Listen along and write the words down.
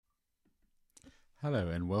Hello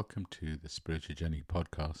and welcome to the Spiritual Journey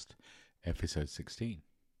Podcast, episode 16.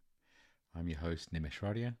 I'm your host, Nimesh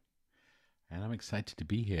Radia, and I'm excited to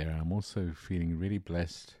be here. I'm also feeling really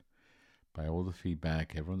blessed by all the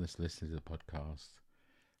feedback, everyone that's listening to the podcast.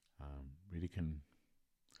 Really can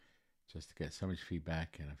just get so much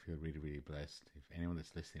feedback, and I feel really, really blessed. If anyone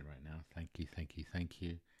that's listening right now, thank you, thank you, thank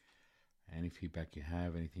you. Any feedback you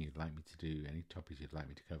have, anything you'd like me to do, any topics you'd like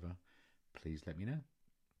me to cover, please let me know.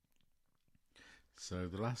 So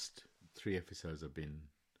the last 3 episodes have been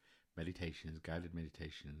meditations, guided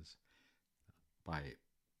meditations, by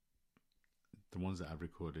the ones that I've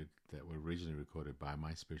recorded that were originally recorded by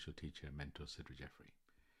my spiritual teacher and mentor, Sidra Jeffrey.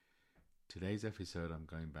 Today's episode, I'm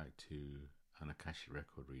going back to an Akashic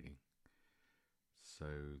record reading. So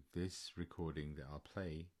this recording that I'll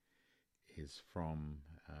play is from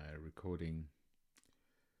a recording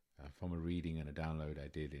from a reading and a download I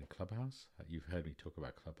did in Clubhouse. You've heard me talk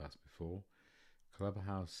about Clubhouse before.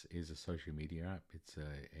 Clubhouse is a social media app. It's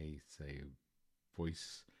a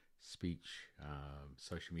voice speech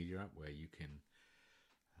social media app where you can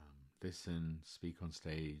listen, speak on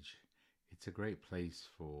stage. It's a great place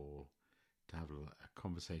to have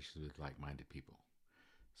conversations with like-minded people.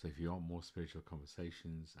 So if you want more spiritual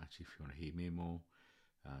conversations, actually if you want to hear me more,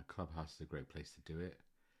 Clubhouse is a great place to do it.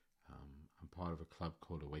 I'm part of a club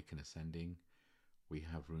called Awaken Ascending. We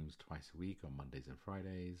have rooms twice a week on Mondays and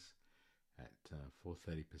Fridays at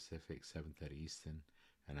 4:30 Pacific, 7:30 Eastern,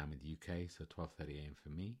 and I'm in the UK, so 12:30 AM for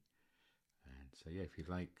me. And so yeah, if you'd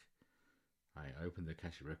like, I open the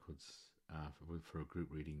Akashic Records for a group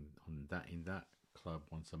reading in that club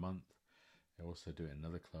once a month. I also do it in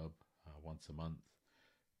another club once a month.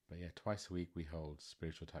 But yeah, twice a week we hold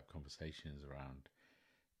spiritual type conversations around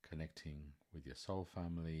connecting with your soul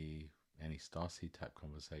family, any starseed type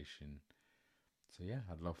conversation. So yeah,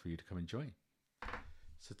 I'd love for you to come and join.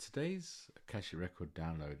 So today's Akashic Record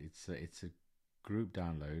download, it's a group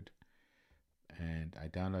download, and I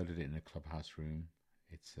downloaded it in a Clubhouse room.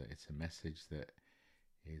 It's a message that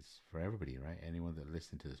is for everybody, right? Anyone that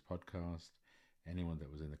listened to this podcast, anyone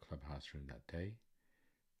that was in the Clubhouse room that day,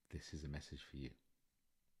 this is a message for you.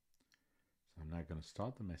 So I'm now going to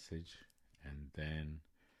start the message, and then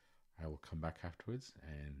I will come back afterwards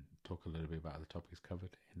and talk a little bit about the topics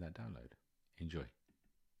covered in that download. Enjoy.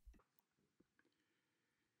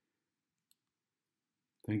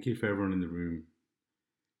 Thank you for everyone in the room.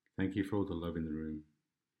 Thank you for all the love in the room.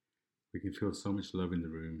 We can feel so much love in the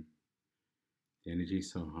room. The energy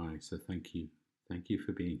is so high, so thank you. Thank you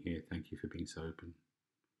for being here. Thank you for being so open.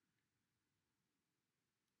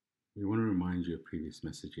 We want to remind you of previous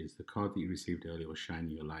messages. The card that you received earlier was Shine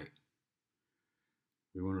Your Light.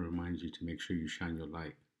 We want to remind you to make sure you shine your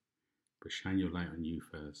light, but shine your light on you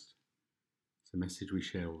first. It's a message we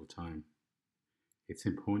share all the time. It's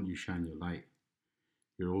important you shine your light.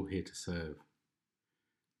 You're all here to serve,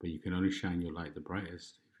 but you can only shine your light the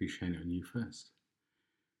brightest if you shine it on you first.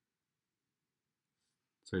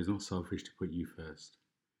 So it's not selfish to put you first.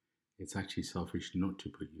 It's actually selfish not to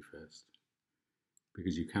put you first,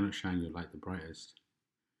 because you cannot shine your light the brightest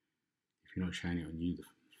if you're not shining it on you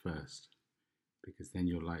first, because then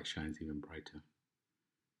your light shines even brighter.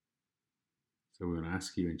 So we want to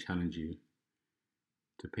ask you and challenge you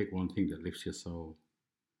to pick one thing that lifts your soul,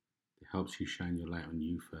 that helps you shine your light on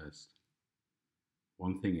you first.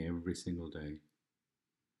 One thing every single day,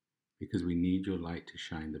 because we need your light to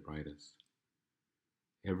shine the brightest.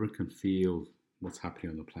 Everyone can feel what's happening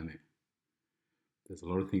on the planet. There's a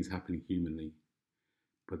lot of things happening humanly,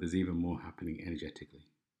 but there's even more happening energetically.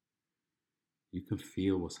 You can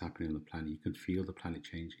feel what's happening on the planet. You can feel the planet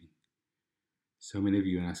changing. So many of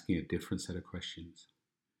you are asking a different set of questions.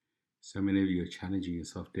 So many of you are challenging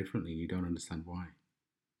yourself differently and you don't understand why.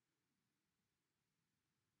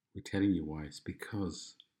 We're telling you why. It's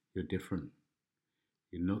because you're different.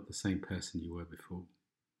 You're not the same person you were before.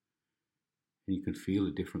 And you can feel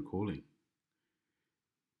a different calling.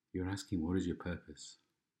 You're asking, what is your purpose?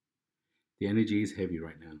 The energy is heavy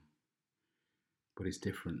right now, but it's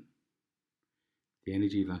different. The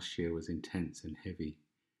energy last year was intense and heavy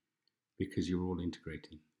because you were all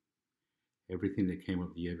integrating. Everything that came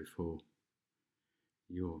up the year before,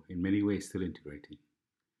 you're in many ways still integrating.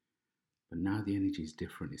 But now the energy is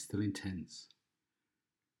different. It's still intense.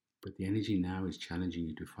 But the energy now is challenging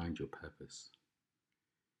you to find your purpose.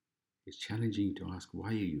 It's challenging you to ask,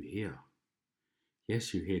 why are you here?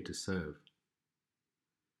 Yes, you're here to serve.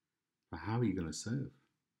 But how are you going to serve?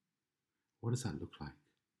 What does that look like?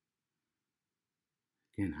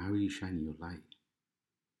 Again, how are you shining your light?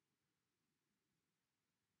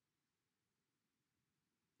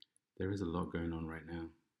 There is a lot going on right now.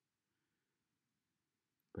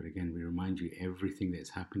 But again, we remind you everything that's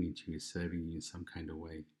happening to you is serving you in some kind of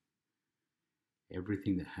way.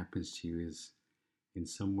 Everything that happens to you is in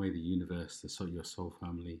some way the universe, your soul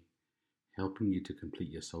family, helping you to complete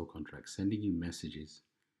your soul contract, sending you messages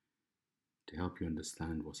to help you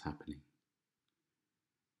understand what's happening.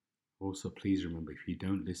 Also, please remember, if you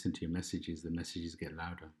don't listen to your messages, the messages get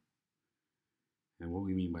louder. And what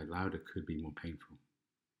we mean by louder could be more painful.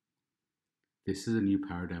 This is a new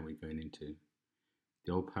paradigm we're going into.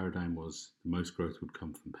 The old paradigm was the most growth would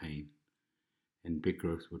come from pain, and big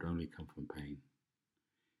growth would only come from pain.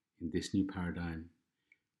 In this new paradigm,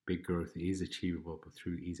 big growth is achievable, but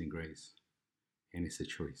through ease and grace, and it's a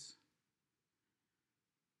choice.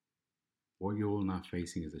 What you're all now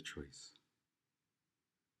facing is a choice.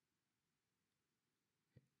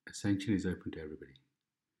 Ascension is open to everybody.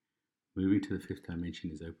 Moving to the fifth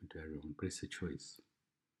dimension is open to everyone, but it's a choice.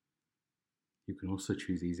 You can also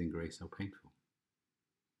choose ease and grace or painful.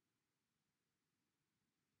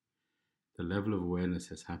 The level of awareness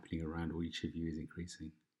that's happening around each of you is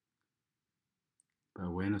increasing. But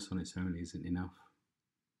awareness on its own isn't enough.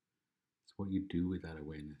 It's what you do with that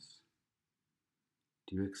awareness.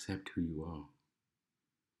 Do you accept who you are?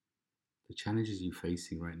 The challenges you're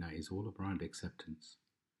facing right now is all around acceptance.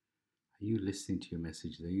 Are you listening to your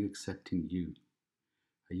messages? Are you accepting you?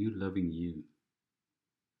 Are you loving you?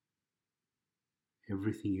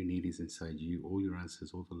 Everything you need is inside you, all your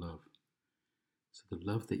answers, all the love. So the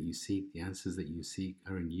love that you seek, the answers that you seek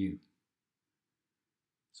are in you.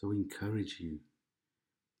 So we encourage you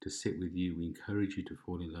to sit with you. We encourage you to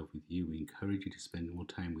fall in love with you. We encourage you to spend more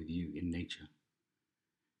time with you in nature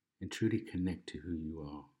and truly connect to who you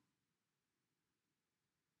are.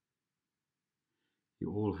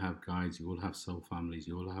 You all have guides, you all have soul families,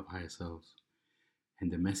 you all have higher selves,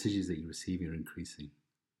 and the messages that you're receiving are increasing.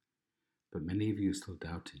 But many of you are still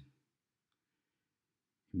doubting.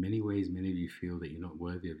 In many ways, many of you feel that you're not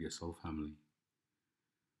worthy of your soul family.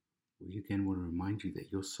 We again want to remind you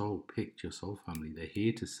that your soul picked your soul family. They're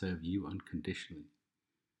here to serve you unconditionally.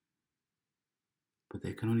 But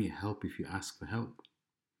they can only help if you ask for help.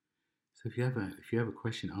 So if you have a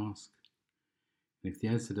question, ask. And if the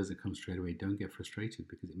answer doesn't come straight away, don't get frustrated,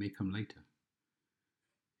 because it may come later.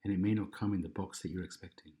 And it may not come in the box that you're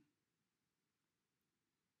expecting.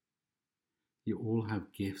 You all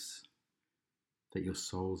have gifts that your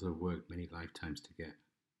souls have worked many lifetimes to get.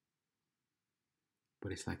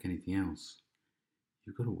 But it's like anything else.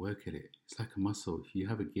 You've got to work at it. It's like a muscle. If you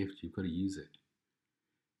have a gift, you've got to use it.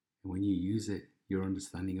 And when you use it, your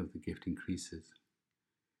understanding of the gift increases.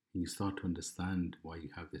 And you start to understand why you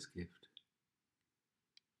have this gift.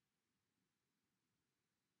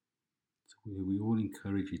 So we all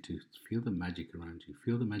encourage you to feel the magic around you.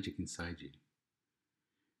 Feel the magic inside you.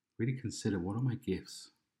 Really consider, what are my gifts?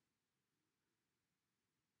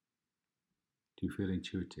 Do you feel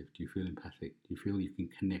intuitive? Do you feel empathic? Do you feel you can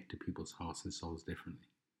connect to people's hearts and souls differently?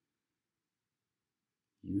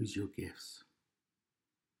 Use your gifts.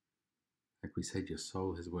 Like we said, your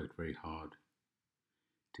soul has worked very hard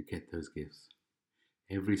to get those gifts.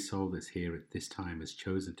 Every soul that's here at this time has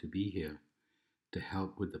chosen to be here to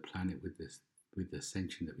help with the planet, with the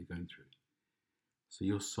ascension that we're going through. So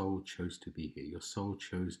your soul chose to be here. Your soul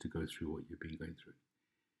chose to go through what you've been going through.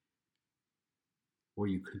 What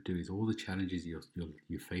you could do is, all the challenges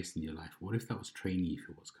you face in your life, what if that was training you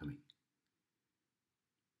for what's coming?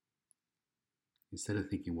 Instead of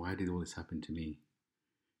thinking, why did all this happen to me?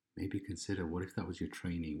 Maybe consider, what if that was your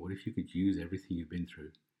training? What if you could use everything you've been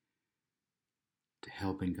through to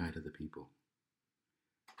help and guide other people?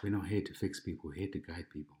 We're not here to fix people, we're here to guide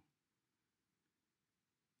people.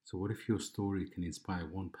 So what if your story can inspire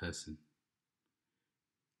one person?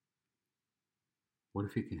 What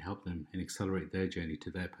if it can help them and accelerate their journey to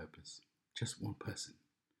their purpose? Just one person.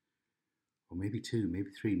 Or maybe two, maybe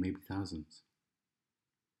three, maybe thousands.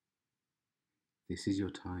 This is your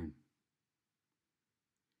time.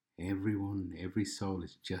 Everyone, every soul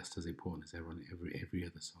is just as important as every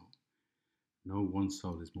other soul. No one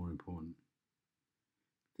soul is more important.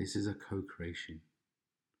 This is a co-creation.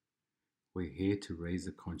 We're here to raise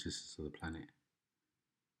the consciousness of the planet.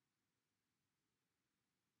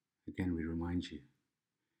 Again, we remind you,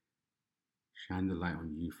 shine the light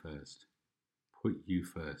on you first. Put you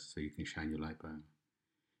first so you can shine your light better.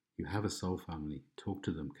 You have a soul family. Talk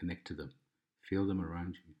to them, connect to them, feel them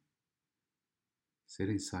around you. Sit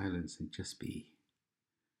in silence and just be.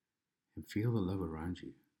 And feel the love around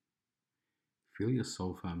you. Feel your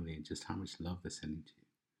soul family and just how much love they're sending to you.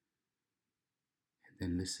 And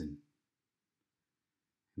then listen.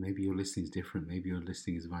 Maybe your listening is different. Maybe your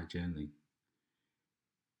listening is by journaling.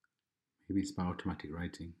 Maybe it's by automatic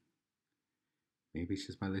writing. Maybe it's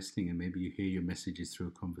just by listening, and maybe you hear your messages through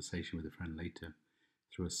a conversation with a friend later,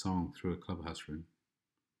 through a song, through a clubhouse room.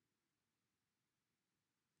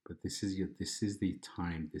 But this is the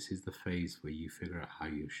time, this is the phase where you figure out how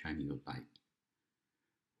you're shining your light.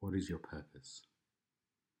 What is your purpose?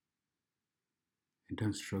 And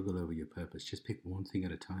don't struggle over your purpose. Just pick one thing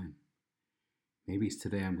at a time. Maybe it's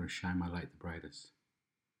today I'm going to shine my light the brightest.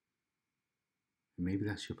 And maybe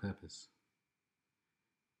that's your purpose.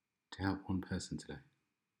 To help one person today.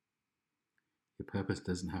 Your purpose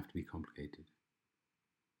doesn't have to be complicated.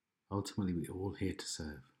 Ultimately, we're all here to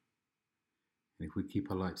serve. And if we keep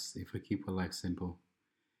our life simple,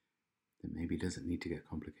 then maybe it doesn't need to get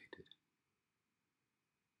complicated.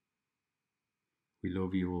 We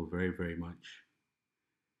love you all very, very much.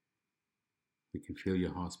 We can feel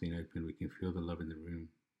your hearts being open. We can feel the love in the room.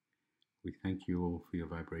 We thank you all for your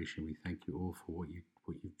vibration. We thank you all for what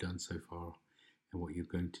you've done so far and what you're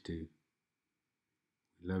going to do.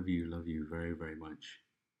 We love you very, very much.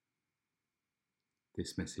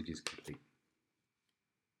 This message is complete.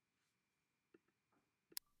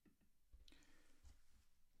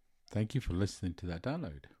 Thank you for listening to that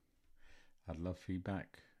download. I'd love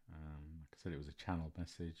feedback. Like I said, it was a channel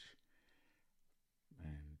message.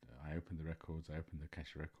 And I opened the records, I opened the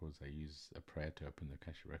Akashic records, I use a prayer to open the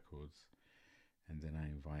Akashic records, and then I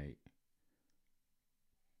invite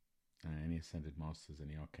any ascended masters,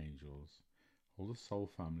 any archangels, all the soul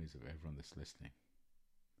families of everyone that's listening.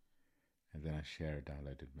 And then I share a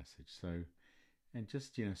downloaded message. So, and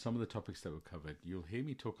just, some of the topics that were covered, you'll hear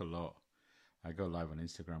me talk a lot. I go live on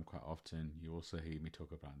Instagram quite often. You also hear me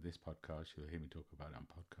talk about this podcast. You'll hear me talk about it on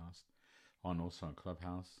podcast, also on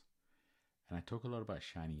Clubhouse. And I talk a lot about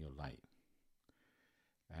shining your light.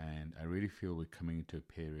 And I really feel we're coming into a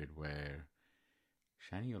period where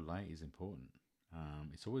shining your light is important.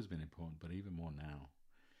 It's always been important, but even more now.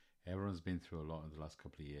 Everyone's been through a lot in the last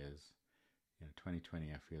couple of years.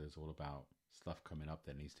 2020, I feel, is all about stuff coming up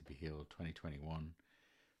that needs to be healed. 2021,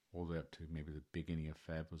 all the way up to maybe the beginning of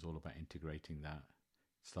Feb, was all about integrating that.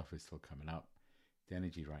 Stuff is still coming up. The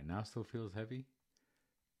energy right now still feels heavy.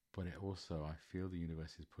 But it also, I feel the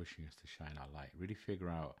universe is pushing us to shine our light. Really figure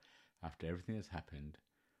out, after everything that's happened,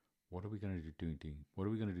 what are we going to do? What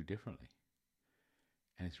are we going to do differently?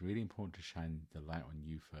 And it's really important to shine the light on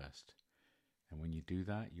you first. And when you do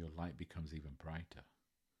that, your light becomes even brighter.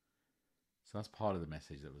 So that's part of the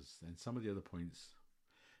message that was, and some of the other points,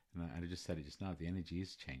 and I just said it just now, the energy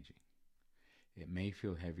is changing. It may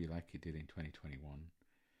feel heavy like it did in 2021,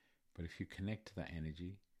 but if you connect to that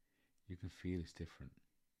energy, you can feel it's different.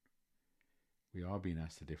 We are being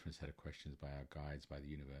asked a different set of questions by our guides, by the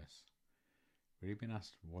universe. We're being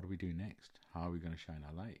asked, what do we do next? How are we going to shine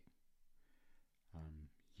our light?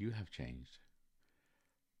 You have changed.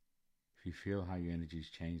 If you feel how your energy's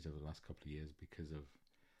changed over the last couple of years because of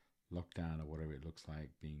lockdown or whatever it looks like,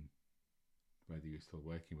 whether you're still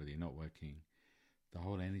working, whether you're not working, the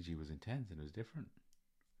whole energy was intense and it was different.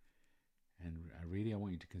 And I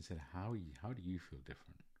want you to consider how do you feel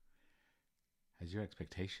different? Has your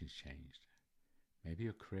expectations changed? Maybe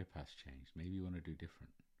your career path's changed. Maybe you want to do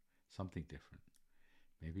something different.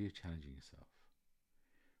 Maybe you're challenging yourself.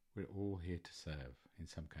 We're all here to serve in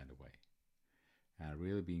some kind of way. And I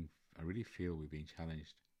really feel we're being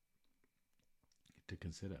challenged to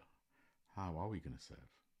consider, how are we going to serve?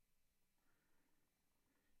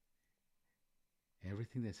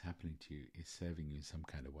 Everything that's happening to you is serving you in some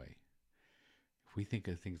kind of way. If we think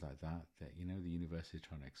of things like that, the universe is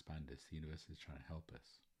trying to expand us. The universe is trying to help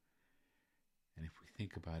us. And if we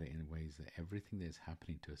think about it in ways that everything that's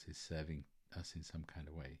happening to us is serving us in some kind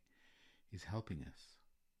of way, is helping us,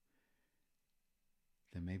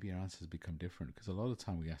 then maybe our answers become different. Because a lot of the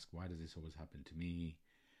time we ask, why does this always happen to me?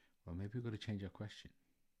 Well, maybe we've got to change our question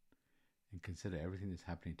and consider everything that's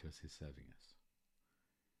happening to us is serving us.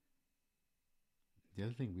 The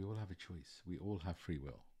other thing, we all have a choice. We all have free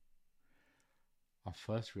will. Our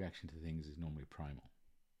first reaction to things is normally primal.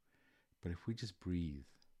 But if we just breathe,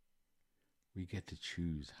 we get to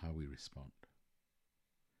choose how we respond.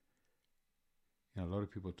 A lot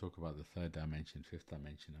of people talk about the third dimension, fifth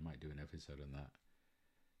dimension. I might do an episode on that.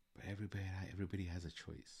 But everybody has a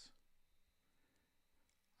choice.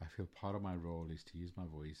 I feel part of my role is to use my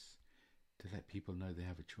voice to let people know they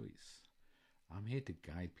have a choice. I'm here to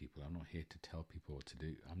guide people. I'm not here to tell people what to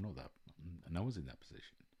do. I'm not that. No one's in that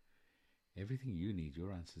position. Everything you need,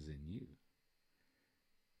 your answer's in you.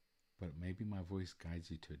 But maybe my voice guides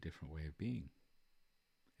you to a different way of being.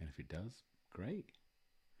 And if it does, great.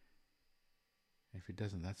 If it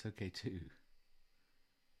doesn't, that's okay too.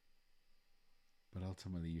 But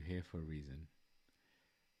ultimately, you're here for a reason.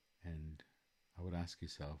 And I would ask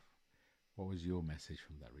yourself, What was your message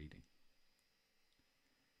from that reading?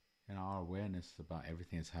 And our awareness about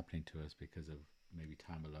everything that's happening to us because of maybe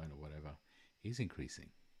time alone or whatever is increasing.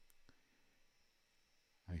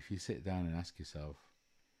 And if you sit down and ask yourself,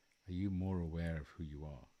 are you more aware of who you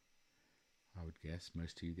are? I would guess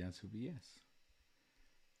most of you the answer would be yes.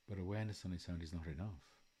 But awareness on its own is not enough.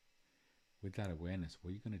 With that awareness, what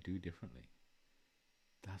are you going to do differently?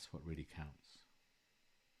 That's what really counts.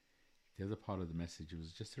 The other part of the message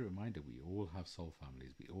was just a reminder, we all have soul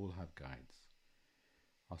families, we all have guides.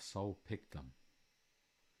 Our soul picked them.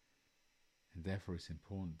 And therefore it's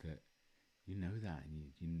important that you know that,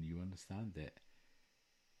 and you understand that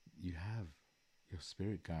you have your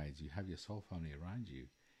spirit guides, you have your soul family around you,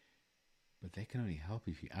 but they can only help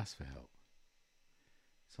if you ask for help.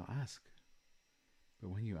 So ask.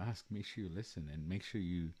 But when you ask, make sure you listen, and make sure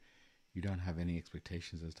you don't have any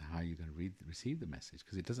expectations as to how you're going to receive the message,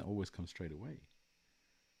 because it doesn't always come straight away.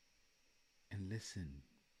 And listen,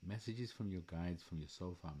 messages from your guides, from your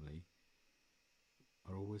soul family,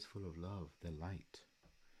 are always full of love. They're light.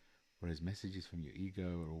 Whereas messages from your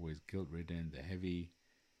ego are always guilt-ridden, they're heavy.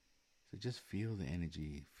 So just feel the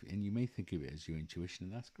energy, and you may think of it as your intuition,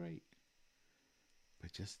 and that's great.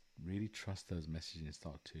 But just really trust those messages and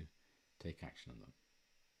start to take action on them.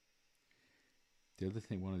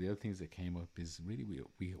 One of the other things that came up is really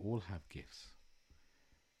we all have gifts.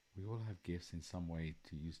 We all have gifts in some way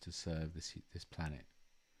to use to serve this planet.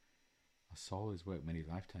 Our soul has worked many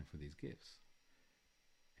lifetimes for these gifts.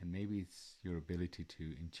 And maybe it's your ability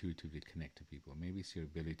to intuitively connect to people. Maybe it's your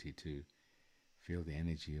ability to feel the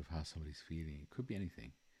energy of how somebody's feeling. It could be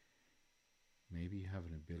anything. Maybe you have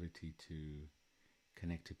an ability to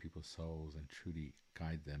connect to people's souls and truly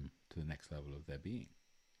guide them to the next level of their being.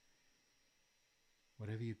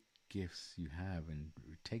 Whatever gifts you have, and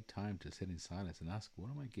take time to sit in silence and ask, what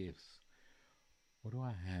are my gifts? What do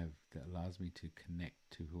I have that allows me to connect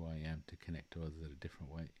to who I am, to connect to others in a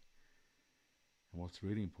different way? And what's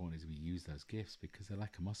really important is we use those gifts because they're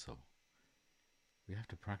like a muscle. We have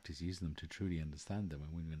to practice using them to truly understand them,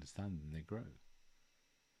 and when we understand them, they grow.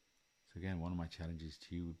 So again, one of my challenges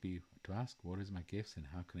to you would be to ask, what is my gifts and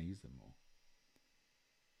how can I use them more?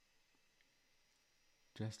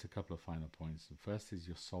 Just a couple of final points. The first is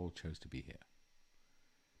your soul chose to be here.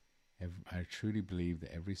 I truly believe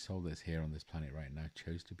that every soul that's here on this planet right now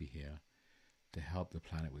chose to be here to help the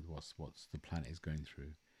planet with what's the planet is going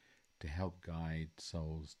through, to help guide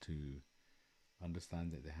souls to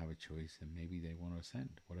understand that they have a choice and maybe they want to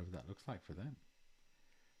ascend, whatever that looks like for them.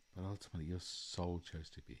 But ultimately, your soul chose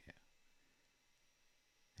to be here.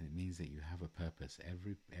 And it means that you have a purpose.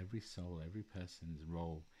 Every soul, every person's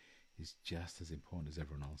role is just as important as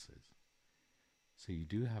everyone else's. So you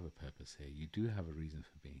do have a purpose here. You do have a reason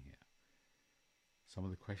for being here. Some of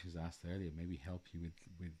the questions I asked earlier maybe help you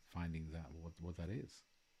with finding that what that is.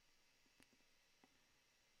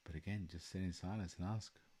 But again, just sit in silence and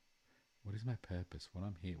ask, what is my purpose? What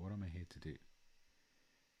am I here to do?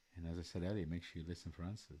 And as I said earlier, make sure you listen for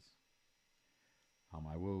answers.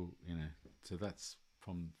 I will, so that's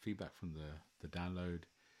from feedback from the download.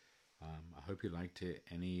 I hope you liked it.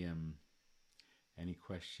 Any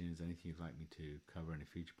questions, anything you'd like me to cover in a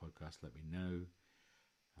future podcast, let me know.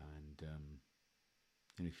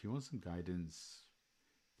 And if you want some guidance,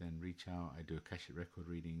 then reach out. I do Akashic record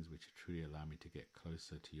readings, which truly allow me to get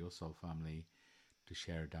closer to your soul family, to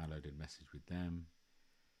share a downloaded message with them.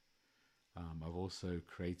 I've also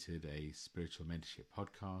created a spiritual mentorship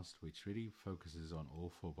podcast, which really focuses on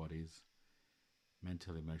all four bodies: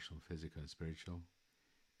 mental, emotional, physical, and spiritual.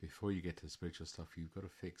 Before you get to the spiritual stuff, you've got to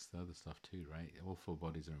fix the other stuff too, right? All four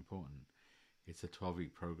bodies are important. It's a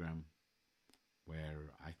 12-week program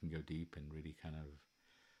where I can go deep and really kind of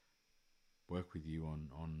work with you on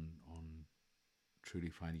truly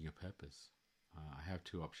finding your purpose. I have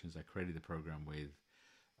two options. I created the program with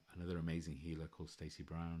another amazing healer called Stacey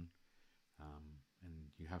Brown. And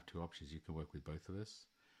you have two options. You can work with both of us,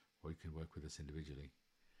 or you can work with us individually.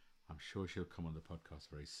 I'm sure she'll come on the podcast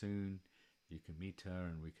very soon. You can meet her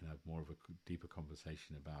and we can have more of a deeper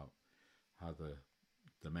conversation about how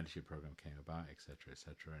the mentorship program came about, etc.,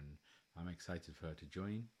 etc. And I'm excited for her to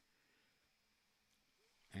join.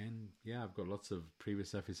 And yeah, I've got lots of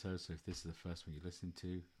previous episodes, so if this is the first one you listen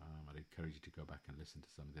to, I'd encourage you to go back and listen to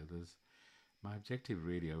some of the others. My objective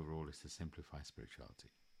really overall is to simplify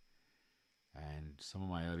spirituality. And some of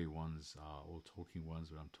my early ones are all talking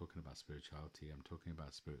ones where I'm talking about spirituality, I'm talking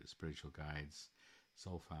about spiritual guides,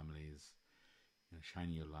 soul families,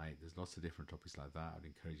 shining your light. There's lots of different topics like that. I'd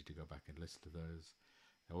encourage you to go back and listen to those.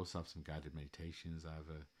 I also have some guided meditations. I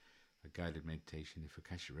have a guided meditation. If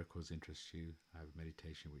Akashic Records interests you, I have a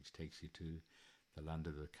meditation which takes you to the land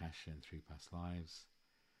of the Akashic and 3 past lives.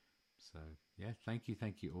 So yeah, thank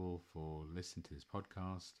you all for listening to this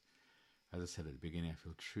podcast. As I said at the beginning, I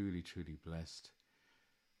feel truly blessed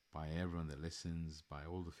by everyone that listens, by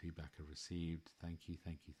all the feedback I've received. Thank you.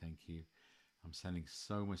 I'm sending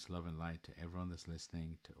so much love and light to everyone that's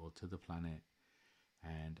listening, to the planet,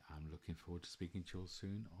 and I'm looking forward to speaking to you all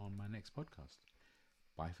soon on my next podcast.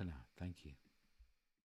 Bye for now. Thank you.